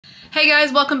Hey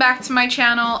guys, welcome back to my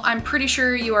channel. I'm pretty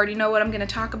sure you already know what I'm going to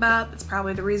talk about. That's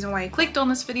probably the reason why you clicked on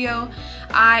this video.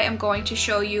 I am going to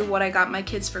show you what I got my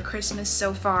kids for Christmas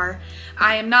so far.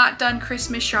 I am not done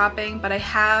Christmas shopping, but I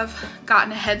have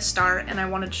gotten a head start and I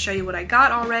wanted to show you what I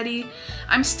got already.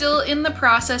 I'm still in the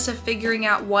process of figuring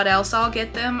out what else I'll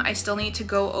get them. I still need to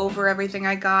go over everything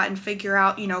I got and figure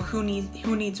out, you know, who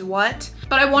needs what.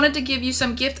 But I wanted to give you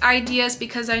some gift ideas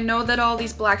because I know that all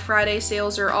these Black Friday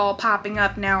sales are all popping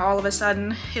up now all of a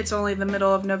sudden. It's only the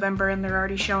middle of November and they're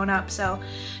already showing up. So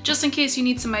just in case you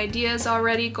need some ideas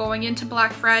already going into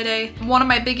Black Friday, one of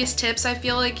my biggest tips I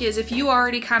feel like is if you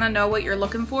already kind of know what you're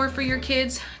looking for your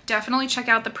kids, definitely check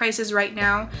out the prices right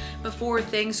now before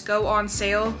things go on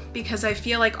sale, because I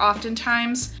feel like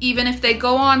oftentimes even if they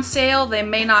go on sale, they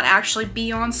may not actually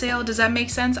be on sale. Does that make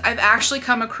sense? I've actually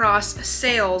come across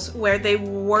sales where they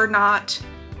were not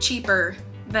cheaper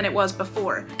than it was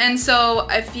before. And so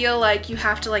I feel like you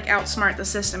have to like outsmart the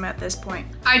system at this point.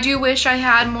 I do wish I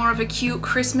had more of a cute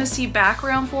Christmassy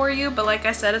background for you, but like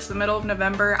I said, it's the middle of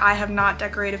November. I have not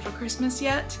decorated for Christmas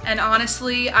yet. And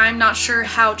honestly, I'm not sure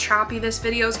how choppy this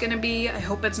video is gonna be. I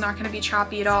hope it's not gonna be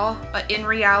choppy at all, but in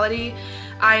reality,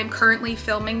 I am currently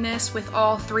filming this with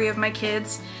all 3 of my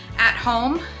kids at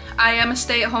home. I am a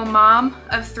stay-at-home mom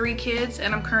of 3 kids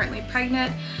and I'm currently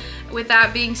pregnant. With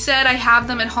that being said, I have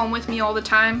them at home with me all the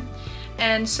time,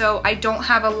 and so I don't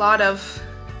have a lot of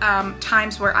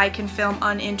times where I can film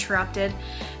uninterrupted.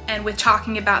 And with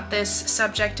talking about this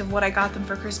subject of what I got them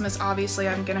for Christmas, obviously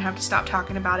I'm gonna have to stop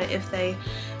talking about it if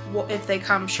they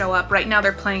come show up. Right now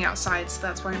they're playing outside, so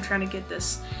that's why I'm trying to get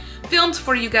this filmed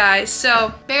for you guys.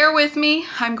 So bear with me.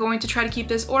 I'm going to try to keep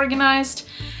this organized,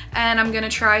 and I'm gonna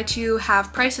try to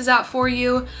have prices out for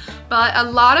you. But a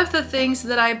lot of the things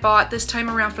that I bought this time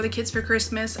around for the kids for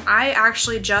Christmas, I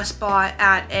actually just bought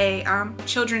at a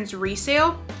children's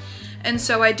resale. And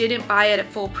so I didn't buy it at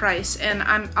full price, and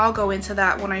I'll go into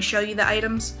that when I show you the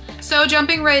items. So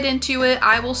jumping right into it,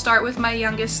 I will start with my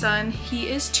youngest son. He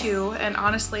is 2, and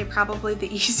honestly probably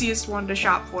the easiest one to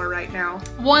shop for right now.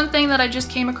 One thing that I just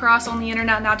came across on the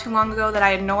internet not too long ago that I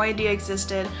had no idea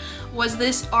existed was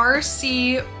this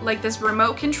RC, like this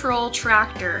remote control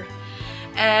tractor.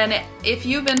 And if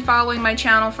you've been following my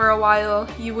channel for a while,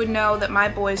 you would know that my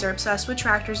boys are obsessed with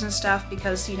tractors and stuff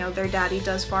because, you know, their daddy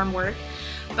does farm work.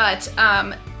 But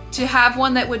to have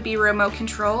one that would be remote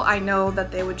control, I know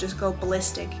that they would just go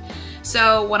ballistic.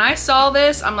 So when I saw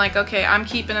this, I'm like, okay, I'm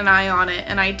keeping an eye on it,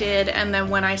 and I did. And then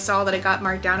when I saw that it got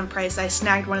marked down in price, I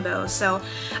snagged one of those. So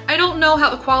I don't know how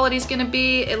the quality is gonna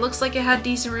be. It looks like it had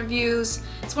decent reviews.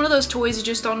 It's one of those toys you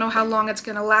just don't know how long it's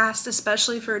gonna last,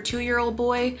 especially for a 2-year-old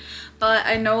boy. But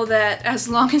I know that as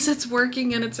long as it's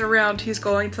working and it's around, he's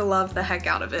going to love the heck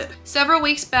out of it. Several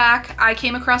weeks back, I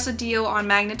came across a deal on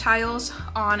magnet tiles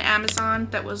on Amazon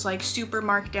that was like super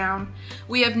marked down.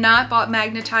 We have not bought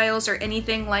magnet tiles or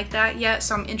anything like that yet,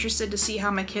 so I'm interested to see how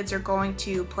my kids are going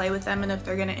to play with them and if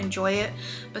they're gonna enjoy it.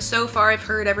 But so far I've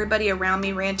heard everybody around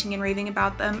me ranting and raving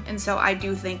about them, and so I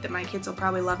do think that my kids will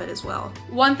probably love it as well.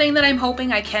 One thing that I'm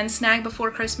hoping I can snag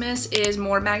before Christmas is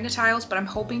more magnet tiles, but I'm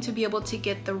hoping to be able to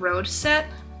get the road set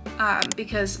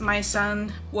because my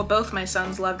son, well, both my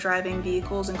sons love driving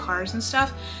vehicles and cars and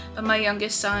stuff, but my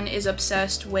youngest son is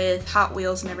obsessed with Hot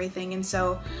Wheels and everything, and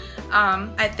so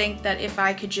I think that if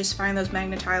I could just find those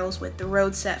magnet tiles with the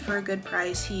road set for a good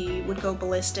price, he would go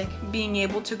ballistic. Being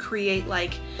able to create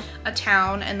like a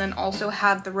town and then also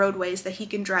have the roadways that he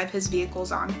can drive his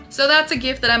vehicles on. So that's a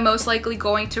gift that I'm most likely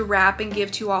going to wrap and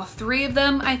give to all 3 of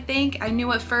them, I think. I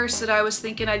knew at first that I was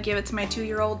thinking I'd give it to my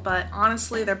 2-year-old, but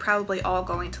honestly, they're probably all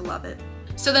going to love it.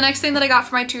 So the next thing that I got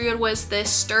for my 2-year-old was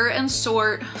this Stir and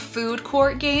Sort food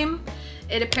court game.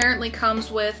 It apparently comes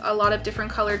with a lot of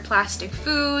different colored plastic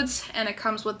foods, and it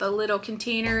comes with a little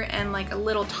container and like a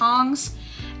little tongs,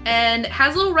 and it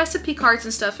has little recipe cards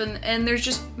and stuff, and there's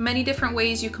just many different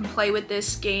ways you can play with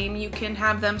this game. You can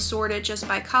have them sorted just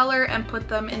by color and put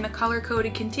them in the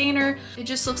color-coded container. It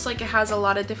just looks like it has a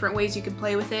lot of different ways you can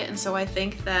play with it, and so I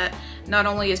think that not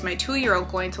only is my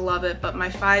 2-year-old going to love it, but my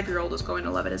 5-year-old is going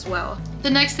to love it as well. The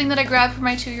next thing that I grabbed for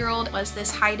my 2-year-old was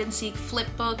this hide-and-seek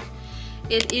flip book.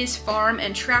 It is farm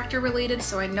and tractor related,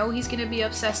 so I know he's gonna be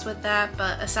obsessed with that,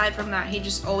 but aside from that, he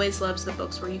just always loves the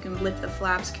books where you can lift the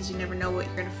flaps because you never know what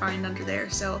you're gonna find under there.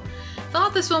 So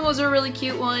thought this one was a really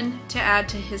cute one to add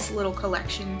to his little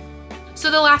collection.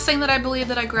 So the last thing that I believe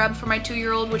that I grabbed for my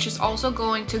 2-year-old, which is also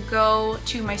going to go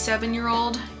to my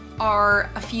 7-year-old, are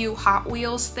a few Hot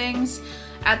Wheels things.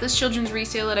 At this children's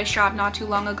resale that I shopped not too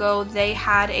long ago, they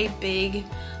had a big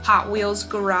Hot Wheels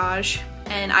garage,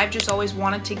 and I've just always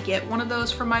wanted to get one of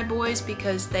those for my boys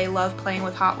because they love playing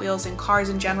with Hot Wheels and cars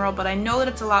in general, but I know that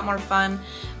it's a lot more fun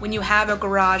when you have a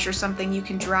garage or something you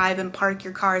can drive and park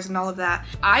your cars and all of that.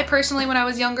 I personally, when I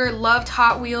was younger, loved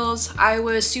Hot Wheels. I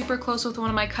was super close with one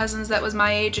of my cousins that was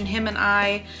my age, and him and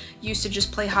I used to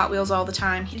just play Hot Wheels all the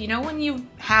time. You know when you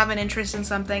have an interest in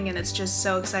something and it's just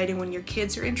so exciting when your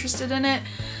kids are interested in it?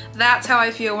 That's how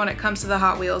I feel when it comes to the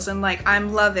Hot Wheels, and like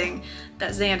I'm loving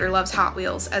that Xander loves Hot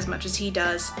Wheels as much as he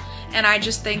does. And I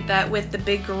just think that with the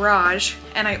big garage,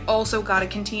 and I also got a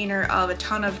container of a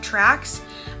ton of tracks,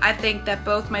 I think that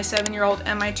both my 7-year-old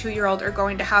and my 2-year-old are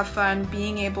going to have fun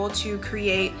being able to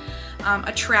create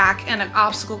a track and an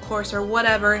obstacle course or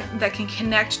whatever that can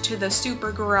connect to the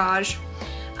super garage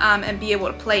and be able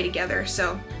to play together.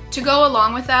 So to go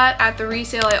along with that, at the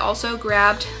resale I also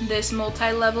grabbed this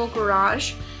multi-level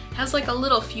garage. It has like a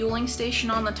little fueling station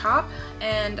on the top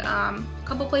and a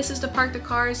couple places to park the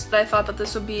cars. But I thought that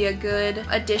this would be a good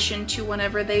addition to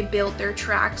whenever they build their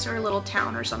tracks or a little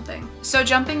town or something. So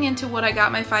jumping into what I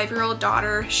got my 5-year-old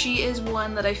daughter, she is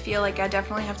one that I feel like I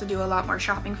definitely have to do a lot more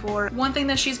shopping for. One thing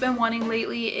that she's been wanting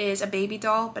lately is a baby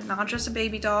doll, but not just a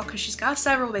baby doll, because she's got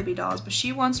several baby dolls, but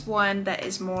she wants one that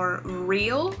is more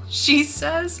real, she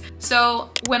says.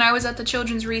 So when I was at the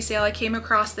children's resale, I came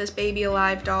across this Baby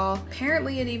Alive doll.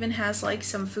 Apparently it even has like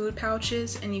some food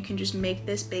pouches, and you can just make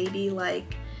this baby like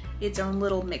its own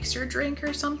little mixer drink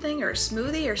or something, or a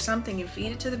smoothie or something, and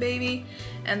feed it to the baby.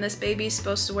 And this baby's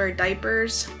supposed to wear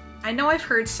diapers. I know I've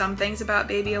heard some things about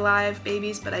Baby Alive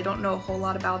babies, but I don't know a whole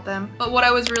lot about them. But what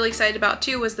I was really excited about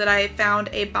too was that I found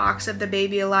a box of the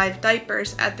Baby Alive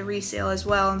diapers at the resale as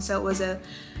well, and so it was a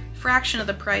fraction of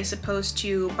the price opposed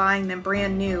to buying them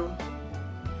brand new.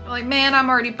 Like, man, I'm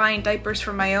already buying diapers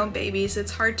for my own babies.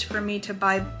 It's hard for me to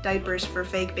buy diapers for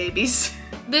fake babies.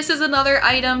 This is another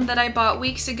item that I bought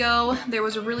weeks ago. There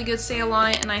was a really good sale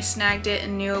on it and I snagged it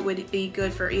and knew it would be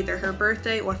good for either her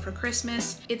birthday or for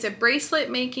Christmas. It's a bracelet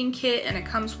making kit and it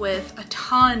comes with a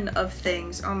ton of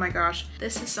things. Oh my gosh.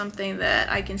 This is something that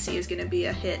I can see is gonna be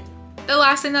a hit. The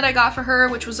last thing that I got for her,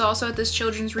 which was also at this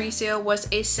children's resale, was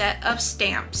a set of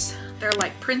stamps. They're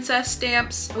like princess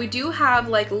stamps. We do have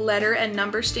like letter and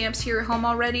number stamps here at home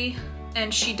already,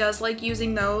 and she does like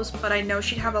using those, but I know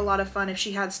she'd have a lot of fun if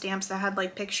she had stamps that had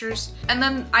like pictures. And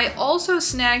then I also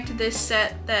snagged this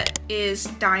set that is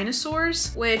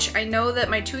dinosaurs, which I know that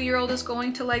my 2-year-old is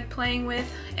going to like playing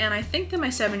with, and I think that my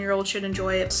 7-year-old should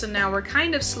enjoy it. So now we're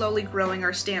kind of slowly growing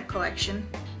our stamp collection.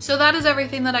 So that is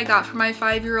everything that I got for my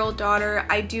 5-year-old daughter.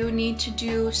 I do need to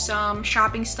do some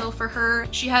shopping still for her.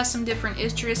 She has some different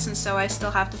interests, and so I still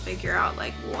have to figure out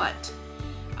like what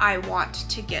I want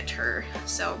to get her.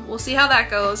 So we'll see how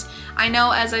that goes. I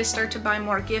know as I start to buy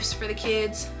more gifts for the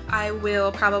kids, I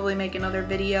will probably make another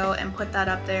video and put that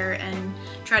up there and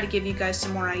try to give you guys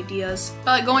some more ideas.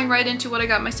 But going right into what I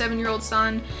got my 7-year-old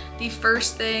son, the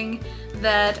first thing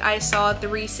that I saw at the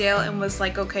resale and was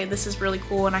like, okay, this is really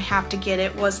cool and I have to get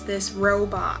it, was this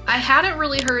robot. I hadn't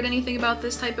really heard anything about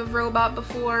this type of robot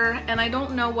before, and I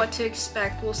don't know what to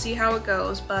expect. We'll see how it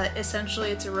goes, but essentially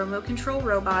it's a remote control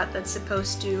robot that's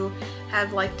supposed to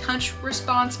have like touch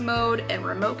response mode and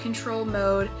remote control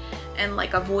mode and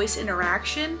like a voice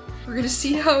interaction. We're gonna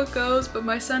see how it goes, but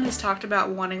my son has talked about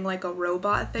wanting like a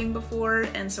robot thing before,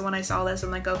 and so when I saw this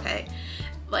I'm like, okay,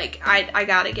 like I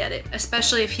gotta get it,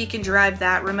 especially if he can drive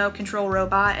that remote control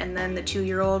robot and then the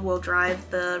 2-year-old will drive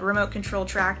the remote control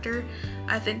tractor.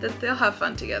 I think that they'll have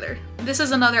fun together. This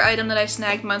is another item that I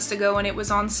snagged months ago and it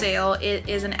was on sale. It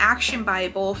is an action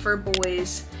Bible for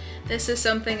boys. This is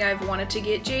something I've wanted to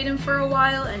get Jaden for a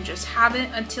while and just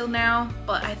haven't until now,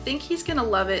 but I think he's gonna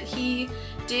love it. He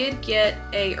did get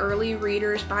a early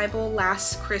reader's Bible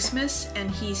last Christmas and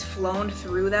he's flown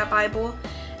through that Bible,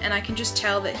 and I can just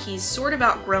tell that he's sort of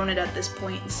outgrown it at this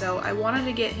point. So I wanted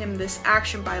to get him this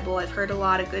action Bible. I've heard a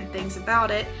lot of good things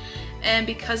about it, and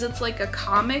because it's like a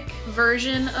comic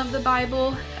version of the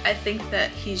Bible, I think that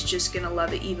he's just gonna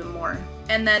love it even more.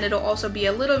 And then it'll also be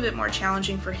a little bit more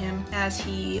challenging for him as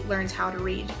he learns how to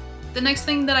read. The next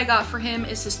thing that I got for him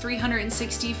is this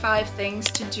 365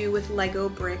 things to do with Lego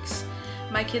bricks.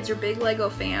 My kids are big Lego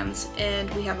fans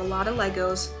and we have a lot of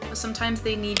Legos, but sometimes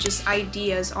they need just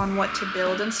ideas on what to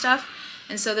build and stuff.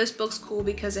 And so this book's cool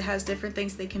because it has different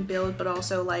things they can build, but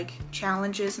also like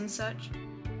challenges and such.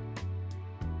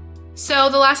 So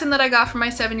the last thing that I got for my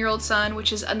 7-year-old son,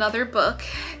 which is another book,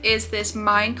 is this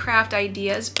Minecraft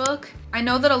Ideas book. I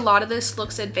know that a lot of this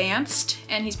looks advanced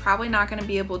and he's probably not going to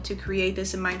be able to create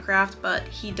this in Minecraft, but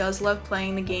he does love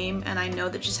playing the game, and I know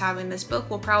that just having this book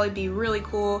will probably be really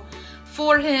cool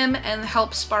for him and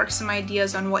help spark some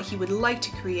ideas on what he would like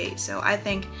to create. So I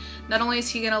think not only is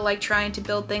he going to like trying to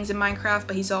build things in Minecraft,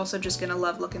 but he's also just going to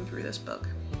love looking through this book.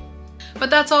 But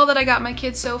that's all that I got my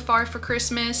kids so far for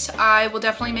Christmas. I will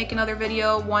definitely make another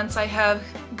video once I have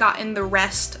gotten the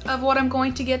rest of what I'm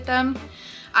going to get them.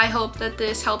 I hope that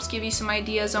this helps give you some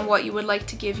ideas on what you would like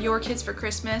to give your kids for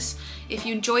Christmas. If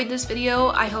you enjoyed this video,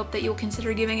 I hope that you'll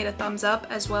consider giving it a thumbs up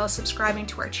as well as subscribing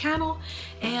to our channel,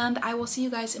 and I will see you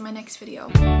guys in my next video.